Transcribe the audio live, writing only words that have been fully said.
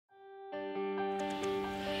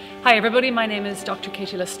Hi everybody, my name is Dr.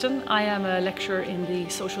 Katie Liston. I am a lecturer in the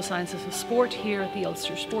Social Sciences of Sport here at the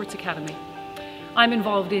Ulster Sports Academy. I'm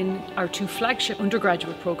involved in our two flagship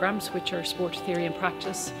undergraduate programmes, which are Sport Theory and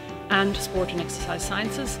Practice and Sport and Exercise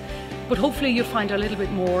Sciences. But hopefully you'll find out a little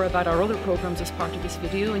bit more about our other programmes as part of this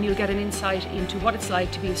video, and you'll get an insight into what it's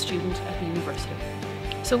like to be a student at the university.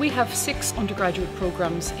 So we have 6 undergraduate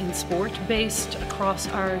programmes in sport based across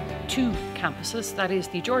our 2 campuses, that is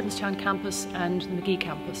the Jordanstown campus and the Magee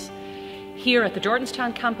campus. Here at the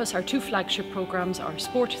Jordanstown campus, our 2 flagship programmes are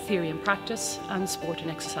Sport Theory and Practice and Sport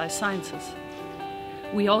and Exercise Sciences.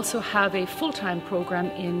 We also have a full-time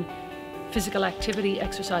programme in Physical Activity,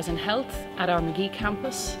 Exercise and Health at our Magee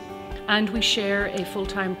campus, and we share a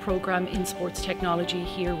full-time programme in Sports Technology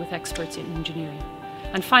here with experts in engineering.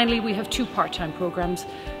 And finally, we have 2 part-time programmes,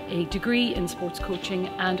 a degree in sports coaching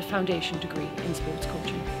and a foundation degree in sports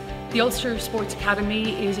coaching. The Ulster Sports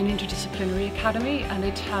Academy is an interdisciplinary academy and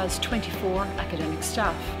it has 24 academic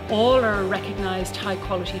staff. All are recognised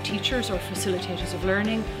high-quality teachers or facilitators of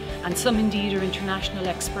learning, and some indeed are international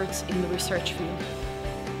experts in the research field.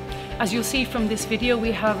 As you'll see from this video,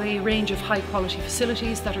 we have a range of high-quality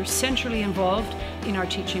facilities that are centrally involved in our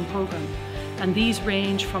teaching programme. And these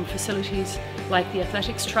range from facilities like the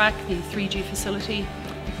athletics track, the 3G facility,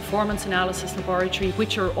 the performance analysis laboratory,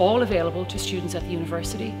 which are all available to students at the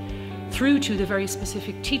university, through to the very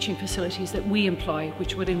specific teaching facilities that we employ,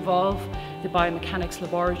 which would involve the biomechanics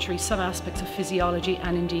laboratory, some aspects of physiology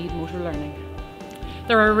and indeed motor learning.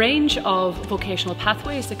 There are a range of vocational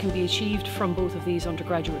pathways that can be achieved from both of these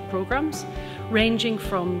undergraduate programmes, ranging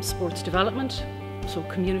from sports development, so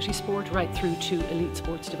community sport, right through to elite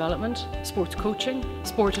sports development, sports coaching,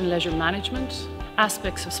 sport and leisure management,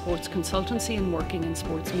 aspects of sports consultancy and working in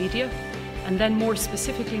sports media, and then more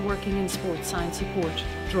specifically working in sports science support,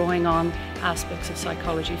 drawing on aspects of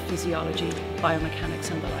psychology, physiology,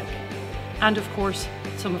 biomechanics and the like. And of course,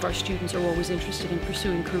 some of our students are always interested in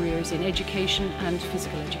pursuing careers in education and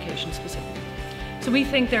physical education specifically. So we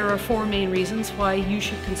think there are 4 main reasons why you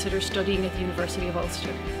should consider studying at the University of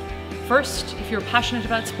Ulster. First, if you're passionate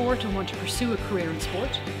about sport and want to pursue a career in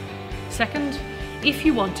sport. Second, if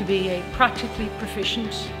you want to be a practically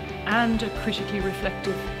proficient and a critically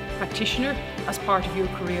reflective practitioner as part of your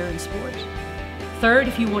career in sport. Third,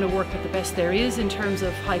 if you want to work with the best there is in terms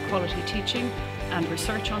of high quality teaching and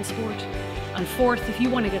research on sport. And fourth, if you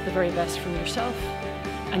want to get the very best from yourself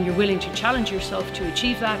and you're willing to challenge yourself to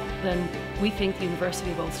achieve that, then we think the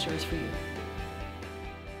University of Ulster is for you.